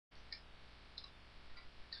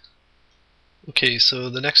Okay, so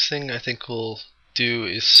the next thing I think we'll do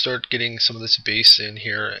is start getting some of this base in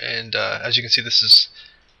here, and as you can see, this is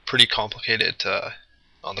pretty complicated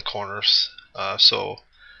on the corners. So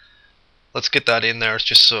let's get that in there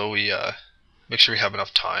just so we make sure we have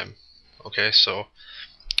enough time. Okay, so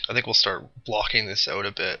I think we'll start blocking this out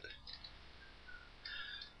a bit.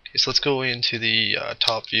 Okay, so let's go into the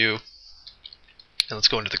top view, and let's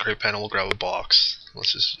go into the crate panel. We'll grab a box.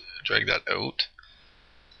 Let's just drag that out.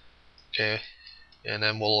 Okay, and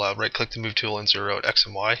then we'll right click the move tool and zero out X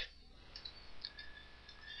and Y.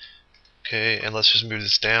 Okay, and let's just move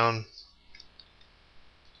this down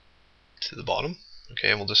to the bottom. Okay,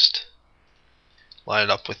 and we'll just line it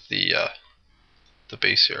up with the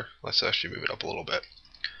base here. Let's actually move it up a little bit.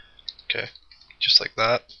 Okay, just like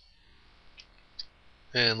that.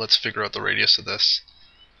 And let's figure out the radius of this.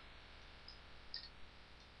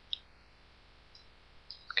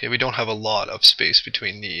 Okay, we don't have a lot of space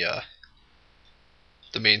between the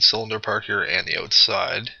main cylinder part here and the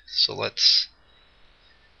outside, so let's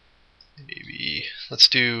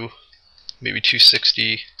do maybe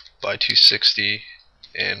 260 by 260,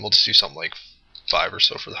 and we'll just do something like 5 or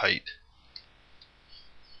so for the height.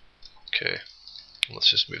 Okay, let's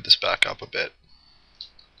just move this back up a bit.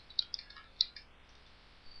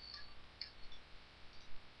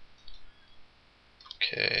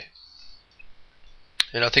 Okay,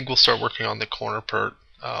 and I think we'll start working on the corner part,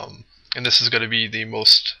 and this is going to be the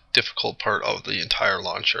most difficult part of the entire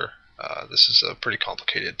launcher. This is a pretty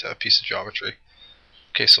complicated piece of geometry.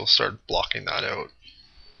 Okay, so we'll start blocking that out.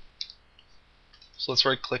 So let's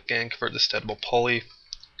right click and convert this to editable poly.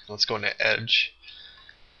 Let's go into edge.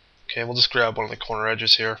 Okay, we'll just grab one of the corner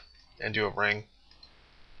edges here and do a ring.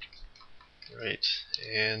 Right,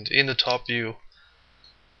 and in the top view,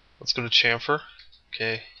 let's go to chamfer.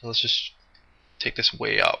 Okay, and let's just take this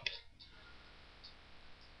way up.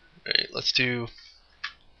 Right, let's do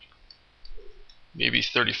maybe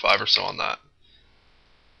 35 or so on that.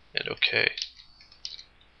 And okay.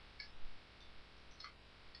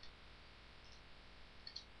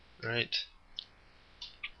 Right.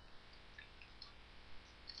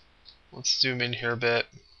 Let's zoom in here a bit,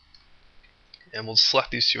 and we'll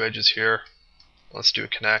select these two edges here. Let's do a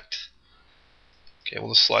connect. Okay,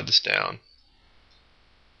 we'll just slide this down.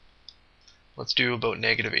 Let's do about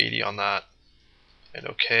 -80 on that, and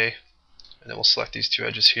okay. And then we'll select these two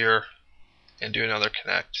edges here and do another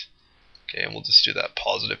connect. Okay, and we'll just do that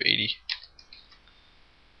 +80.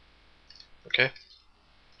 Okay.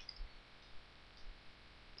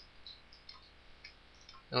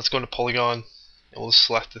 And let's go into polygon, and we'll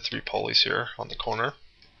select the 3 polys here on the corner.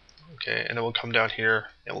 Okay, and then we'll come down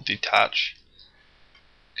here and we'll detach.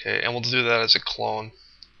 Okay, and we'll do that as a clone,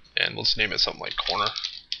 and we'll just name it something like corner.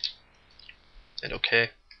 And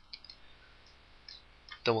okay.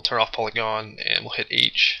 Then we'll turn off polygon and we'll hit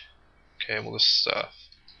H. Okay, and we'll just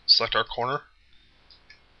select our corner.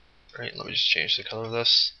 Right, let me just change the color of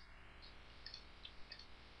this.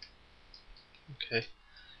 Okay.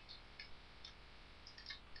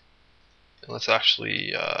 And let's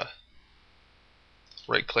actually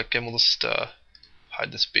right click, and we'll just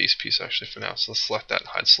hide this base piece actually for now. So let's select that and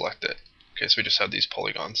hide select it. Okay, so we just have these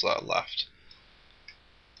polygons left.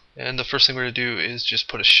 And the first thing we're going to do is just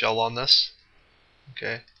put a shell on this.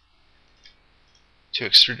 Okay. To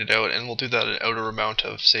extrude it out, and we'll do that an outer amount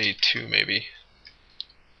of say 2 maybe.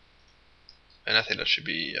 And I think that should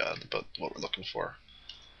be about what we're looking for.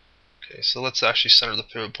 Okay, so let's actually center the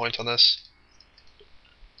pivot point on this.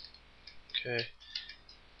 Okay.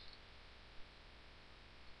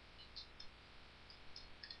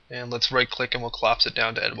 And let's right click and we'll collapse it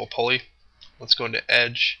down to editable poly. Let's go into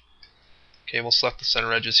edge. Okay, we'll select the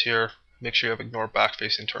center edges here. Make sure you have ignore back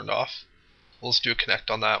facing turned off. We'll just do a connect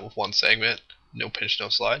on that with one segment. No pinch, no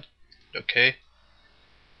slide. Okay.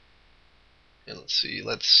 And let's see,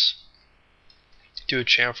 let's do a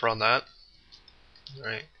chamfer on that.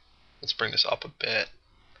 Alright, let's bring this up a bit.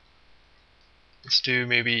 Let's do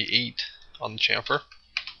maybe 8 on the chamfer.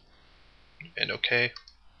 And okay.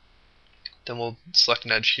 Then we'll select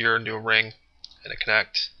an edge here and do a ring and a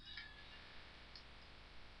connect.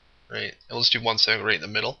 Right, and we'll just do one segment right in the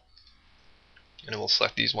middle. And then we'll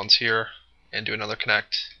select these ones here and do another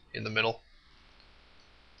connect in the middle.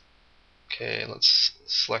 Okay, let's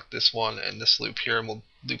select this one and this loop here, and we'll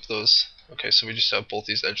loop those. Okay, so we just have both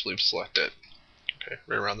these edge loops selected. Okay,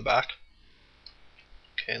 right around the back.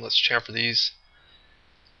 Okay, and let's chamfer these.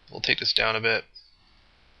 We'll take this down a bit.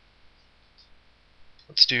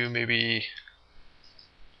 Let's do maybe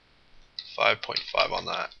 5.5 on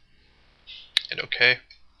that. And okay.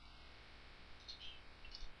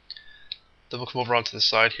 Then we'll come over onto the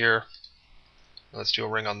side here. Let's do a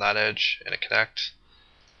ring on that edge and a connect.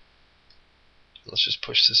 Let's just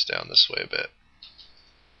push this down this way a bit.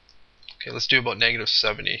 Okay, let's do about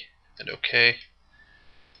 -70 and okay.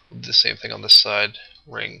 We'll do the same thing on this side,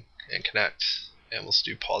 ring and connect, and we'll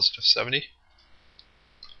do +70.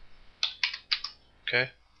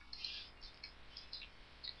 Okay.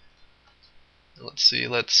 Let's see,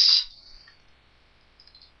 let's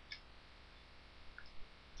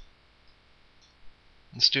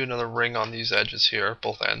do another ring on these edges here,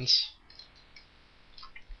 both ends,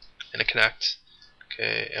 and a connect.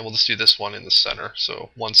 Okay, and we'll just do this one in the center.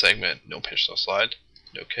 So one segment, no pinch, no slide.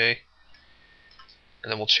 Okay. And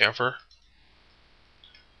then we'll chamfer.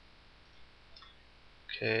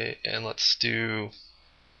 Okay, and let's do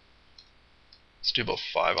about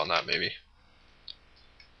 5 on that maybe.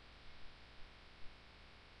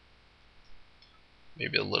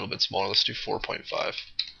 Maybe a little bit smaller. Let's do 4.5.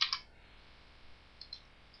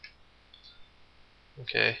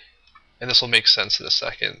 Okay, and this will make sense in a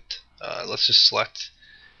second. Let's just select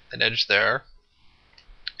an edge there,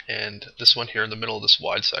 and this one here in the middle of this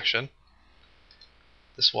wide section,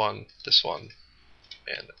 this one,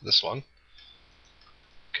 and this one.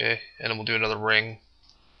 Okay, and then we'll do another ring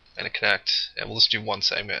and a connect, and we'll just do one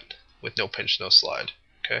segment with no pinch, no slide.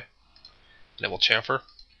 Okay, and then we'll chamfer.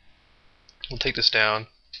 We'll take this down.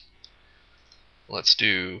 Let's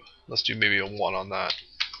do maybe a 1 on that.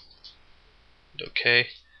 Okay.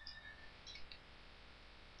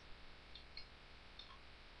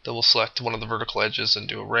 Then we'll select one of the vertical edges and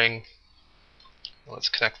do a ring. Let's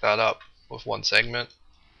connect that up with one segment.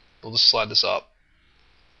 We'll just slide this up.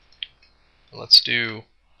 And let's do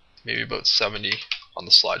maybe about 70 on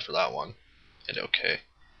the slide for that one. And okay.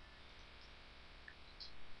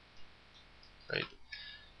 Right.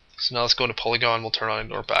 So now let's go into polygon. We'll turn on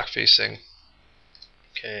ignore back facing.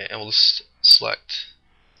 Okay, and we'll just select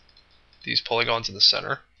these polygons in the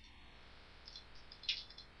center.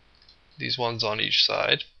 These ones on each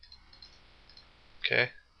side.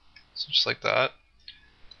 Okay, so just like that.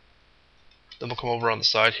 Then we'll come over on the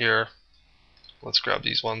side here. Let's grab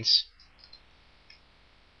these ones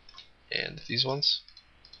and these ones.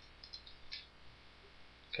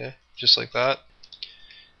 Okay, just like that.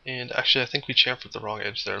 And actually, I think we chamfered the wrong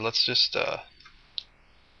edge there. Let's just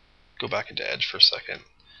go back into edge for a second.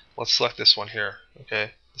 Let's select this one here.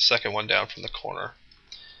 Okay, the second one down from the corner.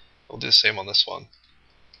 We'll do the same on this one.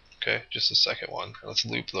 Okay, just the second one. And let's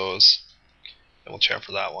loop those, and we'll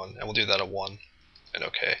chamfer that one, and we'll do that at 1, and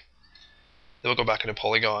okay. Then we'll go back into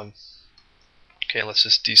polygon. Okay, let's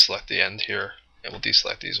just deselect the end here, and we'll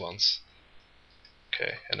deselect these ones.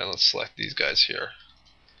 Okay, and then let's select these guys here.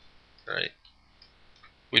 Alright.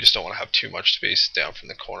 We just don't want to have too much space down from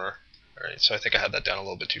the corner. Alright, so I think I had that down a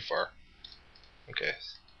little bit too far. Okay,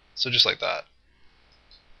 so just like that.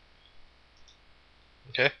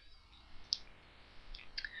 Okay.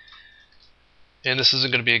 And this isn't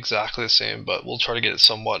going to be exactly the same, but we'll try to get it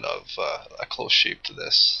somewhat of a close shape to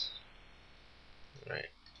this. Alright,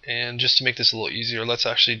 and just to make this a little easier, let's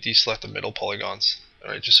actually deselect the middle polygons.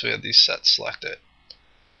 Alright, just so we have these set selected.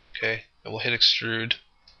 Okay, and we'll hit extrude.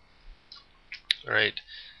 Alright,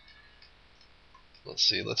 let's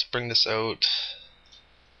see, let's bring this out.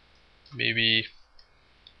 Maybe,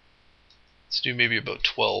 let's do maybe about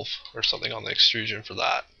 12 or something on the extrusion for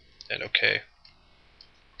that, and okay.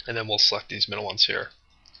 And then we'll select these middle ones here.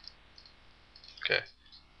 Okay,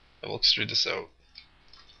 and we'll extrude this out.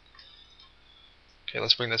 Okay,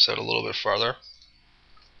 let's bring this out a little bit farther.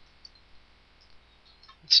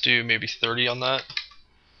 Let's do maybe 30 on that.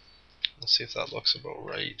 Let's see if that looks about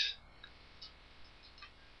right.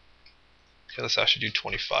 Okay, let's actually do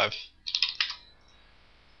 25.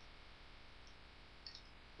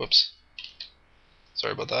 Whoops.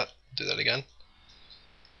 Sorry about that. Do that again.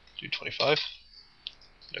 Do 25.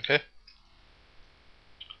 Okay.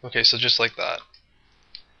 Okay, so just like that.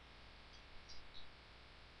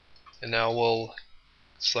 And now we'll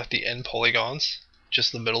select the end polygons,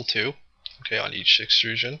 just the middle two, okay, on each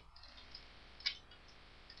extrusion.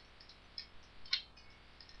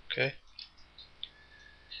 Okay.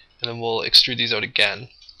 And then we'll extrude these out again.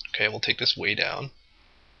 Okay, we'll take this way down.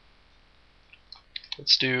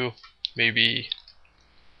 Let's do maybe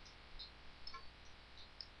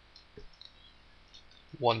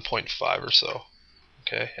 1.5 or so.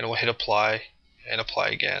 Okay, and we'll hit apply and apply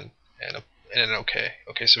again and then okay.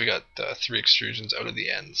 Okay, so we got 3 extrusions out of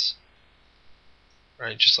the ends.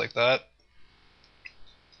 Alright, just like that.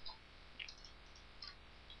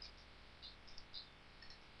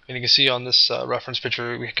 And you can see on this reference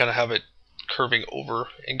picture we kind of have it curving over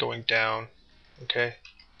and going down. Okay,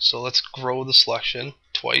 so let's grow the selection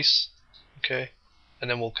twice. Okay, and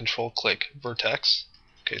then we'll control click vertex,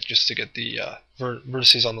 okay, just to get the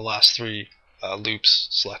vertices on the last three loops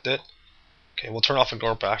selected. Okay, we'll turn off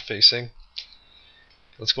ignore back facing.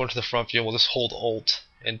 Let's go into the front view and we'll just hold Alt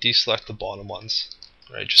and deselect the bottom ones,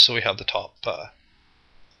 right, just so we have the top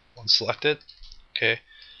one selected. Okay,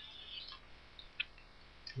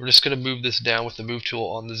 we're just going to move this down with the move tool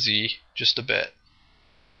on the Z just a bit.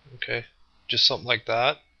 Okay, just something like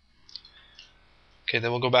that. Okay,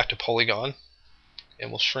 then we'll go back to polygon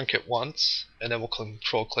and we'll shrink it once, and then we'll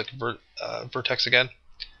control click vertex again.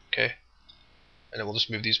 Okay, and then we'll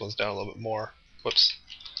just move these ones down a little bit more. Whoops.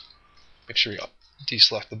 Make sure you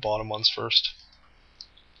deselect the bottom ones first.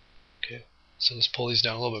 Okay, so just pull these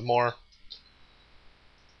down a little bit more.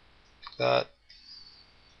 Like that.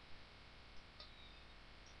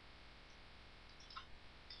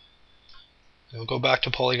 And we'll go back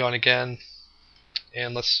to polygon again,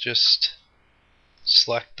 and let's just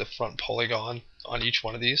select the front polygon on each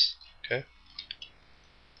one of these. Okay,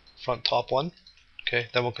 front top one. Okay,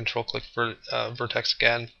 then we'll control click vertex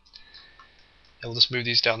again, and we'll just move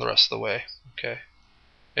these down the rest of the way. Okay,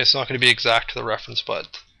 it's not going to be exact to the reference,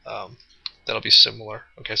 but that'll be similar.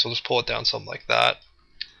 Okay, so we'll just pull it down something like that.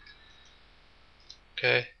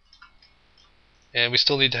 Okay, and we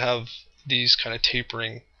still need to have these kind of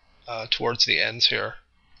tapering towards the ends here.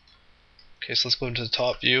 Okay, so let's go into the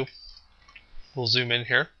top view. We'll zoom in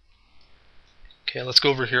here. Okay, let's go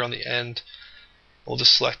over here on the end. We'll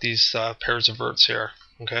just select these pairs of verts here.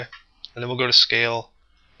 Okay, and then we'll go to scale.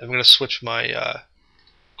 I'm going to switch my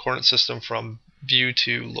coordinate system from view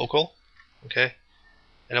to local. Okay,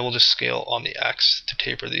 and then we'll just scale on the X to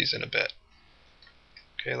taper these in a bit.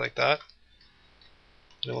 Okay, like that.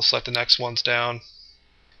 And then we'll select the next ones down,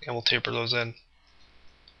 and we'll taper those in.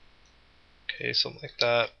 Okay, something like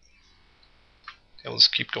that. And we'll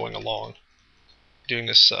just keep going along, doing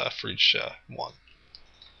this for each one.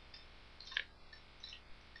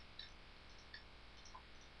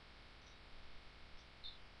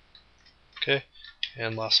 Okay,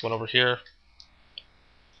 and last one over here.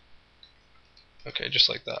 Okay, just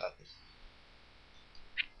like that.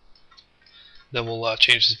 Then we'll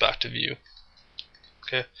change this back to view.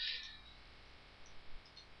 Okay.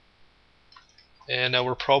 And now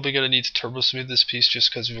we're probably going to need to turbo smooth this piece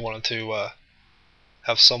just because we wanted to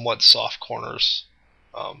have somewhat soft corners.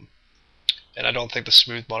 And I don't think the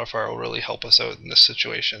smooth modifier will really help us out in this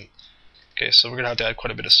situation. Okay, so we're going to have to add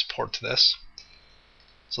quite a bit of support to this.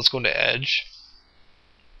 So let's go into edge.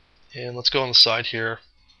 And let's go on the side here.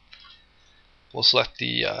 We'll select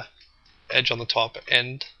the edge on the top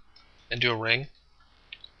end and do a ring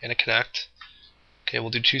and a connect. Okay, we'll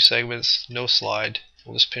do 2 segments, no slide.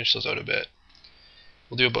 We'll just pinch those out a bit.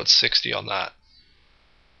 We'll do about 60 on that.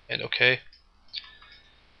 And okay.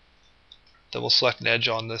 Then we'll select an edge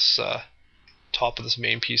on this top of this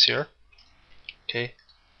main piece here. Okay,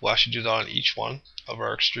 we'll actually do that on each one of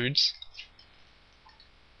our extrudes.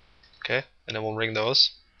 Okay, and then we'll ring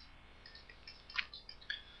those.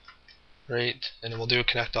 Right, and then we'll do a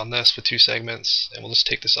connect on this with 2 segments, and we'll just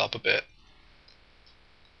take this up a bit.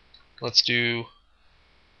 Let's do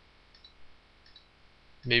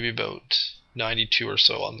maybe about 92 or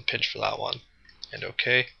so on the pinch for that one. And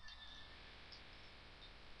okay.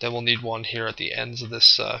 Then we'll need one here at the ends of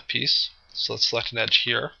this piece. So let's select an edge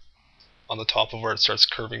here on the top of where it starts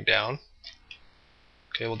curving down.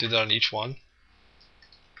 Okay, we'll do that on each one.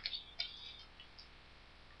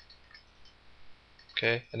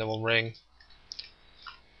 Okay, and then we'll ring.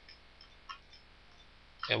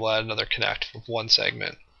 And we'll add another connect with 1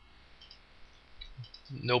 segment.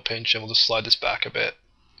 No pinch, and we'll just slide this back a bit.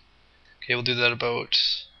 Okay, we'll do that about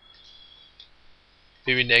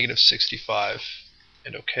maybe -65.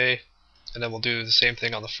 And okay. And then we'll do the same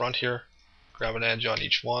thing on the front here. Grab an edge on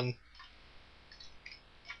each one.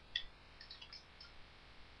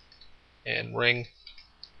 And ring.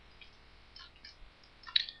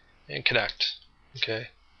 And connect. Okay.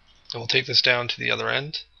 And we'll take this down to the other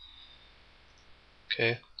end.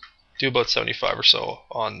 Okay. Do about 75 or so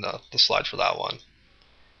on the slide for that one.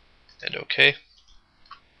 And okay.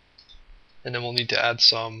 And then we'll need to add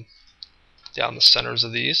some down the centers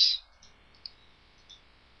of these.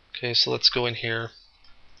 Okay, so let's go in here.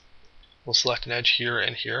 We'll select an edge here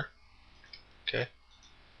and here. Okay.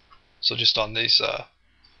 So just on these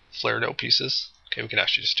flared out pieces. Okay, we can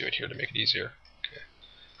actually just do it here to make it easier. Okay.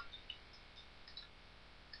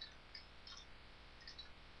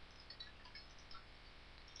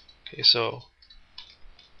 Okay, so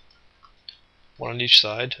one on each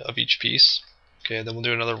side of each piece. Okay, then we'll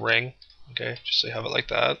do another ring. Okay, just so you have it like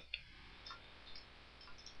that.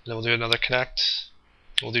 Then we'll do another connect.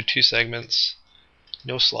 We'll do 2 segments,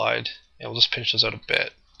 no slide, and we'll just pinch those out a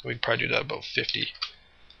bit. We can probably do that about 50,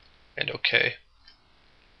 and okay.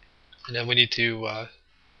 And then we need to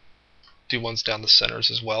do ones down the centers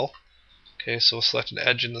as well. Okay, so we'll select an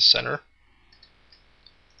edge in the center.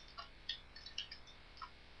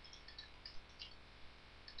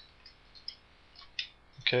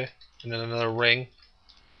 Okay, and then another ring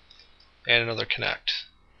and another connect.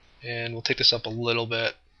 And we'll take this up a little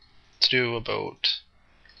bit. Let's do about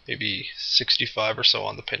maybe 65 or so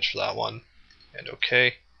on the pinch for that one, and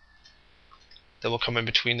okay. Then we'll come in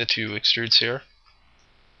between the two extrudes here,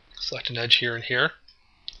 select an edge here and here,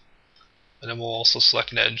 and then we'll also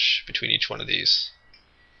select an edge between each one of these.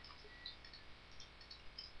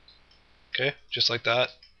 Okay, just like that.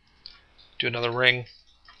 Do another ring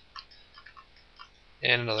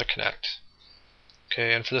and another connect.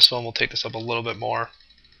 Okay, and for this one we'll take this up a little bit more.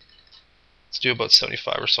 Let's do about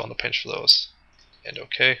 75 or so on the pinch for those, and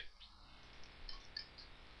okay.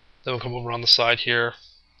 Then we'll come over on the side here.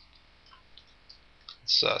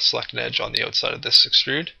 Let's select an edge on the outside of this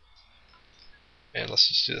extrude, and let's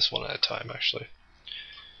just do this one at a time actually.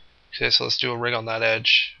 Okay, so let's do a ring on that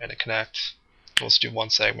edge and a connect. Let's do one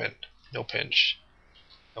segment, no pinch,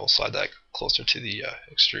 and we'll slide that closer to the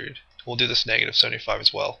extrude. We'll do this negative 75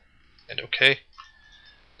 as well, and okay.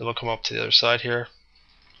 Then we'll come up to the other side here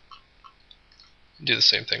and do the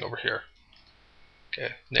same thing over here.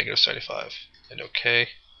 Okay, negative 75, and okay.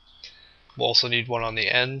 We'll also need one on the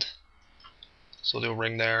end, so we'll do a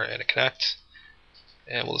ring there and a connect,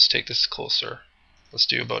 and we'll just take this closer. Let's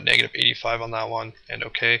do about negative 85 on that one, and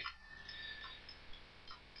okay.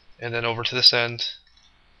 And then over to this end,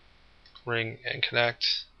 ring and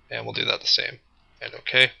connect, and we'll do that the same, and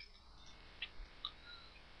okay.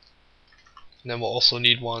 And then we'll also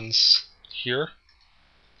need ones here.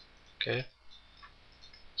 Okay,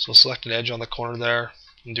 so we'll select an edge on the corner there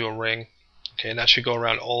and do a ring. Okay, and that should go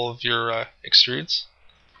around all of your extrudes.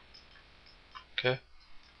 Okay,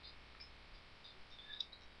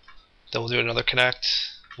 then we'll do another connect.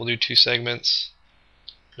 We'll do two segments,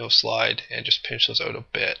 no slide, and just pinch those out a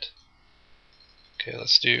bit. Okay,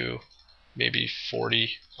 let's do maybe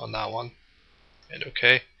 40 on that one, and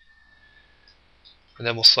okay. And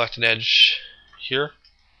then we'll select an edge here.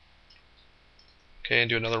 Okay, and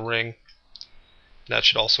do another ring. That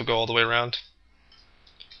should also go all the way around.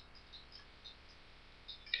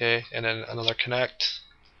 Okay, and then another connect.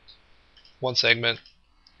 One segment.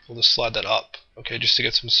 We'll just slide that up. Okay, just to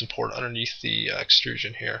get some support underneath the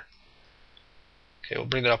extrusion here. Okay, we'll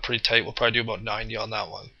bring that up pretty tight. We'll probably do about 90 on that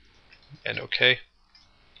one, and okay.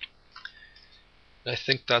 And I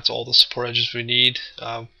think that's all the support edges we need.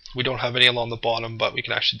 We don't have any along the bottom, but we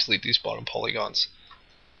can actually delete these bottom polygons.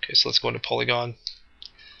 Okay, so let's go into polygon.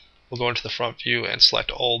 We'll go into the front view and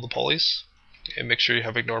select all the polys, and make sure you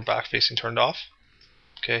have ignore back facing turned off.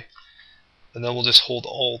 Okay, and then we'll just hold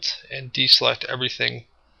Alt and deselect everything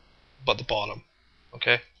but the bottom.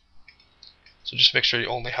 Okay, so just make sure you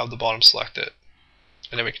only have the bottom selected,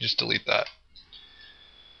 and then we can just delete that.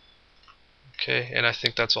 Okay, and I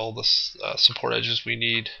think that's all the support edges we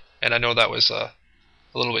need, and I know that was a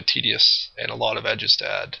little bit tedious and a lot of edges to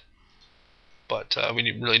add, but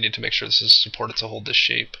we really need to make sure this is supported to hold this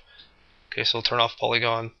shape. Okay, so we'll turn off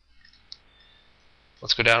polygon.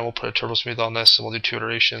 Let's go down and we'll put a turbo smooth on this, and we'll do 2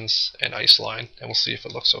 iterations and ice line, and we'll see if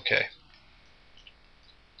it looks okay.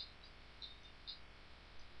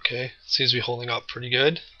 Okay, seems to be holding up pretty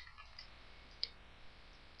good.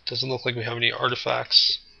 Doesn't look like we have any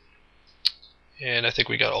artifacts, and I think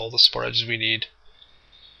we got all the support edges we need.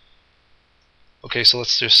 Okay, so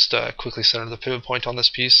let's just quickly center the pivot point on this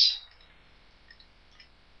piece,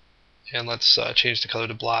 and let's change the color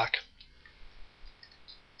to black,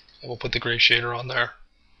 and we'll put the gray shader on there.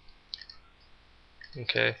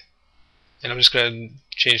 Okay, and I'm just going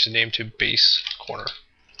to change the name to base corner.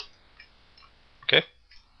 Okay,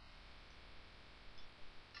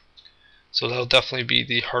 so that'll definitely be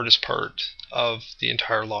the hardest part of the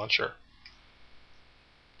entire launcher.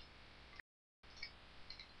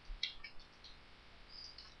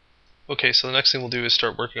 Okay, so the next thing we'll do is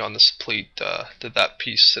start working on this plate that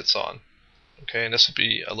piece sits on. Okay, and this will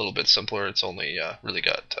be a little bit simpler. It's only really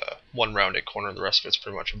got one rounded corner. The rest of it's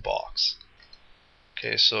pretty much a box.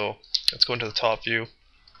 Okay, so let's go into the top view.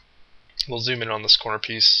 We'll zoom in on this corner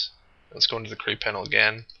piece. Let's go into the crate panel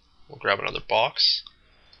again. We'll grab another box.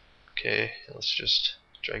 Okay, let's just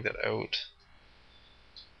drag that out.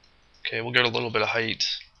 Okay, we'll get a little bit of height,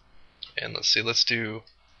 and let's see, let's do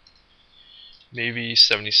maybe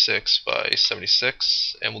 76 by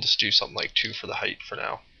 76, and we'll just do something like 2 for the height for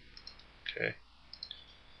now. Okay,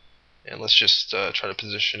 and let's just try to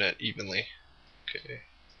position it evenly. Okay,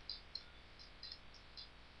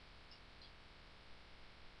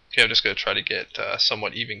 Okay, I'm just going to try to get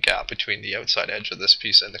somewhat even gap between the outside edge of this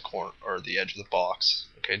piece and the corner, or the edge of the box.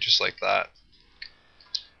 Okay, just like that.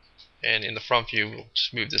 And in the front view, we'll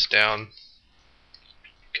just move this down,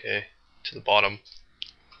 okay, to the bottom.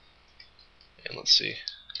 And let's see.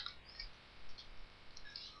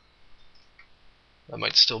 That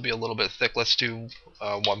might still be a little bit thick. Let's do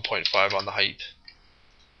 1.5 on the height.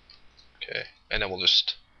 Okay, and then we'll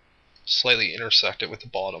just slightly intersect it with the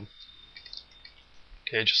bottom.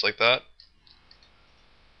 Okay, just like that.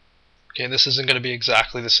 Okay, this isn't going to be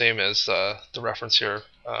exactly the same as the reference here,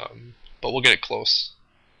 but we'll get it close.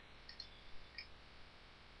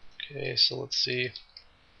 Okay, so let's see.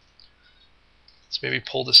 Let's maybe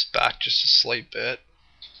pull this back just a slight bit.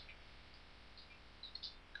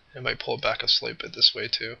 I might pull it back a slight bit this way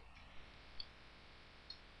too.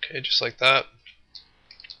 Okay, just like that.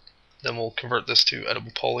 Then we'll convert this to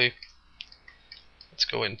editable poly. Let's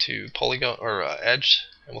go into polygon or edge,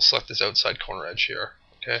 and we'll select this outside corner edge here.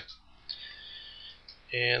 Okay,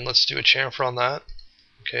 and let's do a chamfer on that.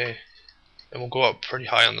 Okay, and we'll go up pretty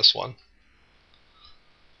high on this one.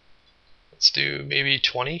 Let's do maybe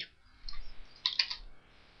 20.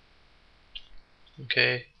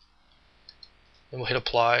 Okay, and we'll hit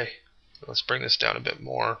apply. Let's bring this down a bit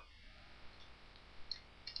more.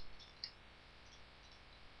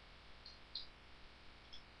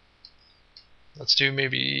 Let's do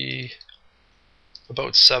maybe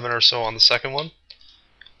about 7 or so on the second one,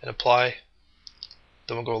 and apply.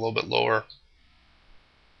 Then we'll go a little bit lower.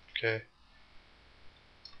 Okay,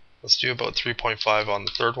 let's do about 3.5 on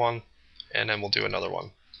the third one, and then we'll do another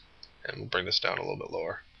one, and we'll bring this down a little bit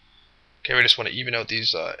lower. Okay, we just want to even out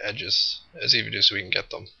these edges as even as we can get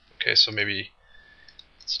them. Okay, so maybe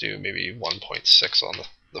let's do maybe 1.6 on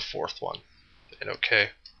the fourth one, and okay.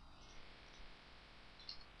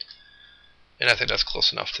 And I think that's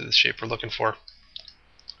close enough to the shape we're looking for.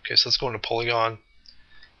 Okay, so let's go into polygon.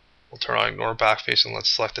 We'll turn on ignore backface, and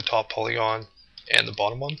let's select the top polygon and the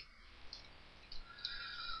bottom one.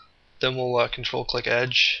 Then we'll control click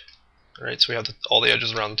edge. Alright, so we have all the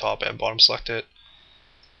edges around the top and bottom selected.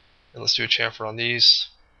 And let's do a chamfer on these.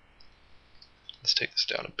 Let's take this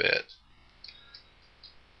down a bit.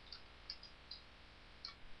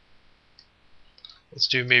 Let's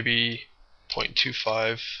do maybe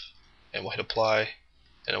 0.25, and we'll hit apply,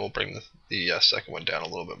 and then we'll bring the second one down a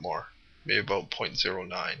little bit more, maybe about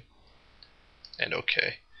 0.09, and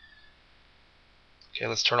okay. Okay,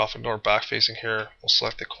 let's turn off ignore backfacing here. We'll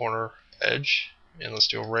select the corner edge, and let's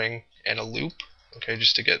do a ring and a loop. Okay,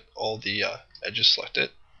 just to get all the edges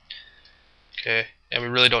selected. Okay, and we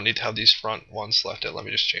really don't need to have these front ones selected. Let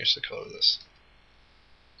me just change the color of this.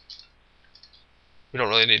 We don't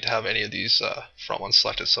really need to have any of these front ones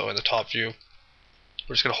selected, so in the top view,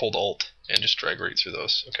 we're just going to hold Alt and just drag right through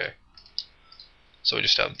those. Okay, so we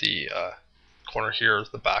just have the corner here,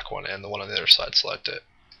 the back one, and the one on the other side selected.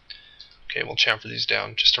 Okay, we'll chamfer these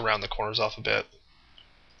down just to round the corners off a bit.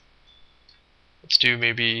 Let's do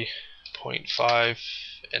maybe 0.5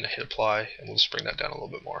 and hit apply, and we'll just bring that down a little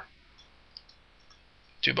bit more.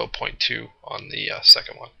 Do about 0.2 on the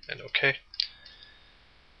second one, and okay.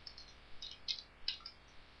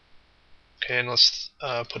 Okay, and let's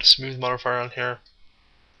put a smooth modifier on here.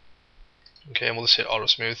 Okay, and we'll just hit auto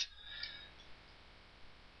smooth.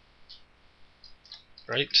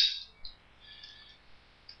 Right.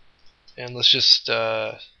 And let's just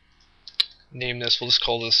name this, we'll just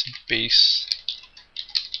call this base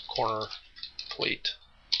corner plate.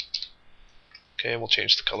 Okay, we'll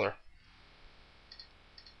change the color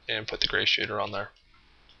and put the gray shader on there.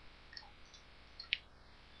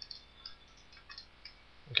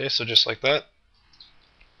 Okay, so just like that.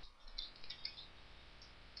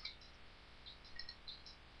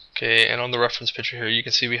 Okay, and on the reference picture here, you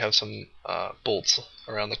can see we have some bolts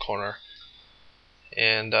around the corner,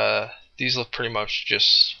 and these look pretty much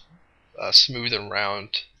just smooth and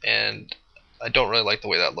round, and I don't really like the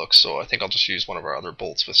way that looks, so I think I'll just use one of our other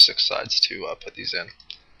bolts with 6 sides to put these in.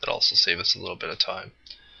 That'll also save us a little bit of time.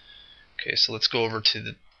 Okay, so let's go over to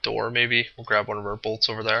the door maybe. We'll grab one of our bolts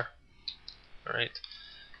over there. Alright.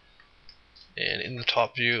 And in the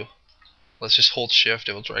top view, let's just hold shift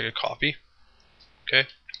and we'll drag a copy. Okay.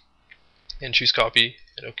 And choose copy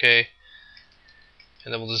and okay.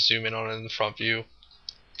 And then we'll just zoom in on it in the front view.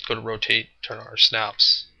 Go to rotate, turn on our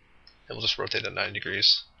snaps, and we'll just rotate at 90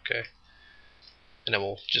 degrees. Okay. And then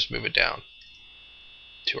we'll just move it down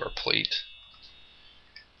to our plate.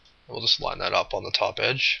 And we'll just line that up on the top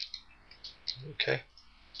edge. Okay.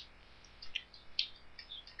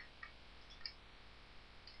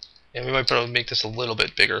 And we might be able to make this a little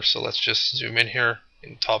bit bigger, so let's just zoom in here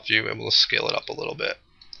in top view and we'll scale it up a little bit.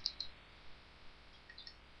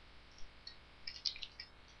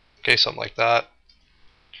 Okay, something like that.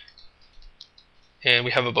 And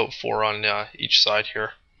we have about 4 on each side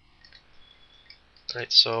here.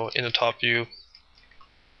 Alright, so in the top view,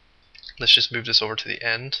 let's just move this over to the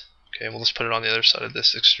end. Okay, we'll just put it on the other side of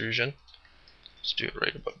this extrusion. Let's do it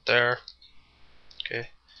right about there. Okay,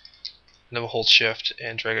 and then we'll hold shift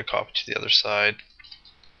and drag a copy to the other side.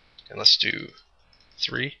 And let's do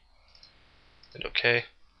 3. And okay.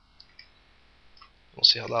 We'll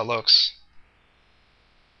see how that looks.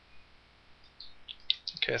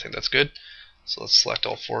 Okay, I think that's good. So let's select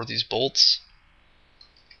all 4 of these bolts.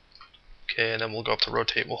 Okay, and then we'll go up to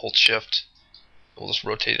rotate. We'll hold shift. We'll just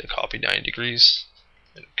rotate and copy 90 degrees.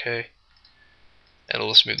 And okay. And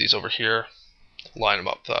we'll just move these over here. Line them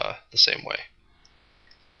up the same way.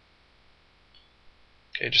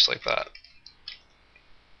 Okay, just like that.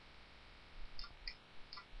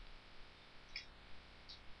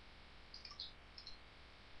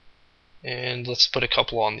 And let's put a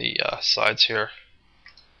couple on the sides here,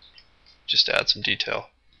 just to add some detail.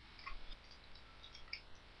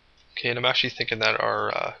 Okay, and I'm actually thinking that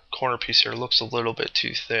our corner piece here looks a little bit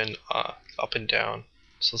too thin up and down.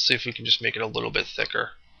 So let's see if we can just make it a little bit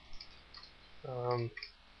thicker.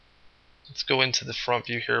 Let's go into the front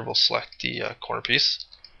view here. We'll select the corner piece.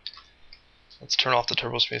 Let's turn off the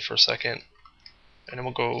turbo smooth for a second. And then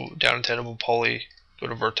we'll go down into editable poly, go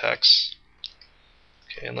to vertex.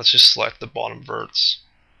 Okay, and let's just select the bottom verts,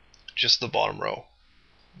 just the bottom row.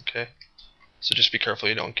 Okay, so just be careful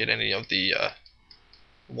you don't get any of the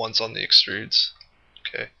ones on the extrudes.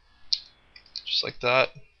 Okay, just like that.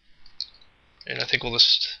 And I think we'll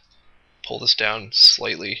just pull this down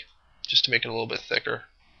slightly just to make it a little bit thicker.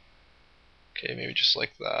 Okay, maybe just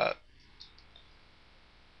like that.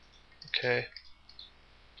 Okay,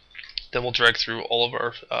 then we'll drag through all of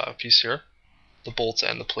our piece here, the bolts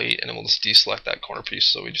and the plate, and then we'll just deselect that corner piece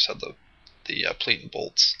so we just have the plate and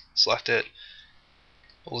bolts. Select it.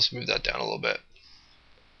 We'll just move that down a little bit.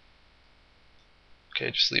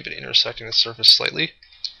 Okay, just leave it intersecting the surface slightly.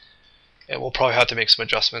 And we'll probably have to make some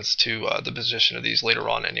adjustments to the position of these later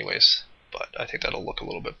on anyways, but I think that'll look a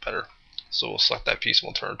little bit better. So we'll select that piece and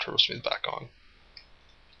we'll turn turbo smooth back on.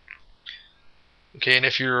 Okay, and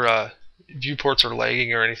if your viewports are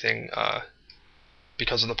lagging or anything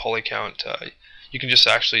because of the poly count, you can just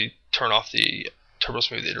actually turn off the turbo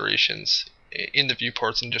smooth iterations in the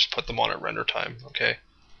viewports and just put them on at render time. Okay,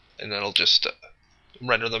 and then it'll just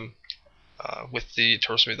render them with the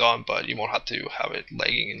turbo smooth on, but you won't have to have it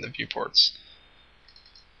lagging in the viewports.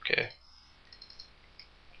 Okay,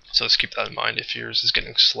 so let's keep that in mind if yours is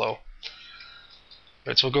getting slow.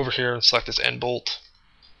 Alright, so we'll go over here and select this end bolt.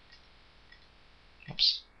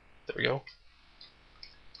 Oops, there we go.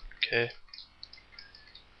 Okay,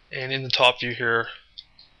 and in the top view here,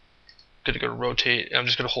 I'm going to go to rotate, and I'm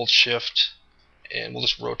just going to hold shift and we'll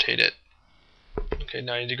just rotate it. Okay,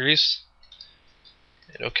 90 degrees.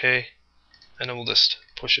 And okay, and then we'll just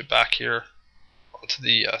push it back here onto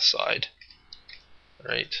the side.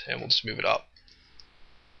 Alright, and we'll just move it up.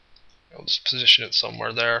 And we'll just position it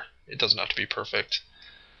somewhere there. It doesn't have to be perfect.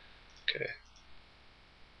 Okay,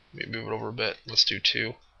 let me move it over a bit. Let's do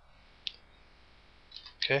 2.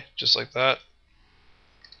 Okay, just like that.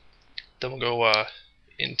 Then we'll go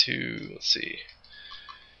into, let's see,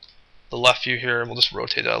 the left view here, and we'll just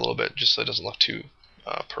rotate that a little bit just so it doesn't look too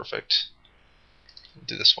perfect. We'll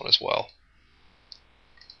do this one as well.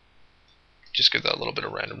 Just give that a little bit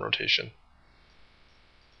of random rotation.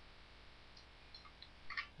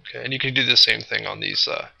 Okay, and you can do the same thing on these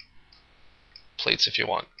plates if you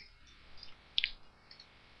want.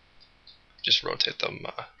 Just rotate them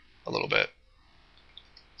a little bit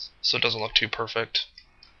so it doesn't look too perfect.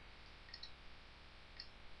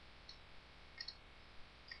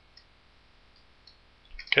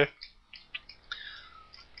 Okay,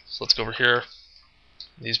 so let's go over here.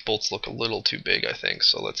 These bolts look a little too big, I think,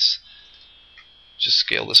 so let's just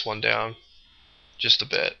scale this one down just a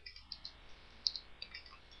bit.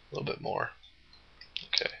 A little bit more.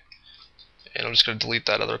 Okay, and I'm just going to delete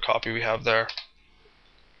that other copy we have there.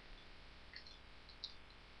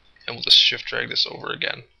 And we'll just shift drag this over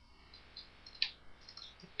again.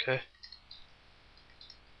 Okay,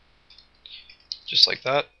 just like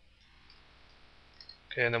that.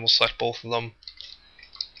 Okay, and then we'll select both of them,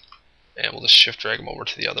 and we'll just shift drag them over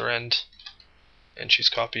to the other end, and choose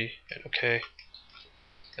copy, and okay.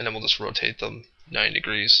 And then we'll just rotate them 90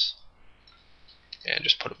 degrees, and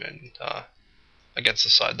just put them in against the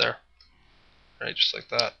side there. Right, just like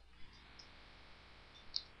that.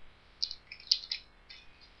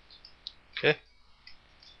 Okay.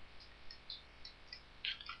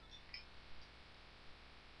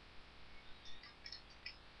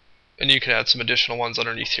 And you can add some additional ones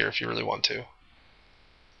underneath here if you really want to.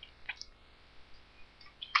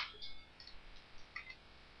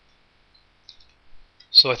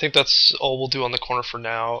 So I think that's all we'll do on the corner for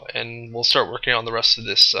now, and we'll start working on the rest of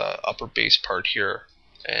this upper base part here,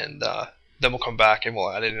 and then we'll come back and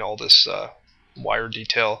we'll add in all this wire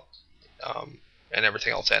detail and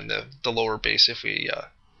everything else, and the lower base if we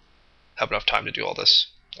have enough time to do all this.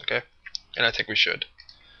 Okay, and I think we should.